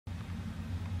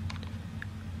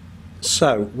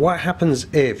So what happens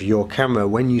if your camera,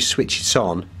 when you switch it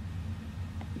on,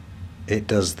 it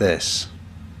does this?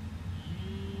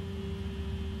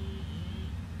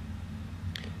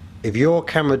 If your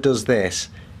camera does this,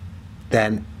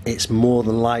 then it's more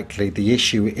than likely the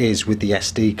issue is with the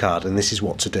SD card, and this is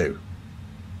what to do.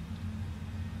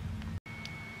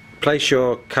 Place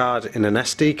your card in an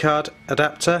SD card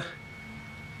adapter.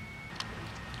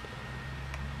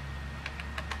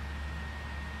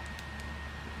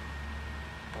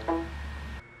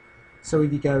 So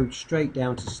if you go straight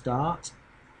down to start,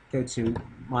 go to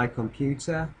my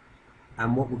computer,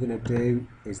 and what we're going to do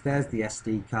is there's the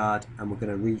SD card, and we're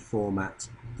going to reformat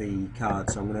the card.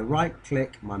 So I'm going to right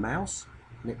click my mouse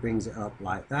and it brings it up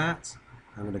like that.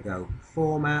 I'm going to go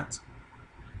format,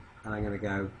 and I'm going to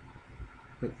go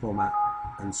click format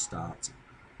and start.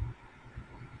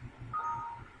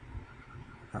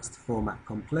 That's the format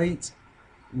complete.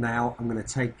 Now I'm going to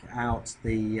take out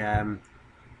the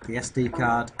SD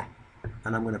card,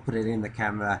 and I'm going to put it in the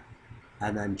camera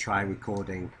and then try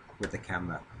recording with the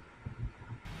camera.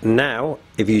 Now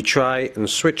if you try and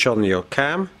switch on your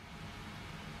cam,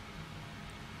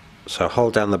 so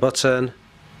hold down the button,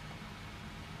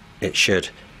 it should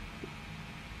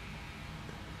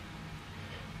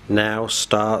now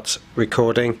start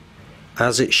recording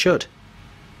as it should.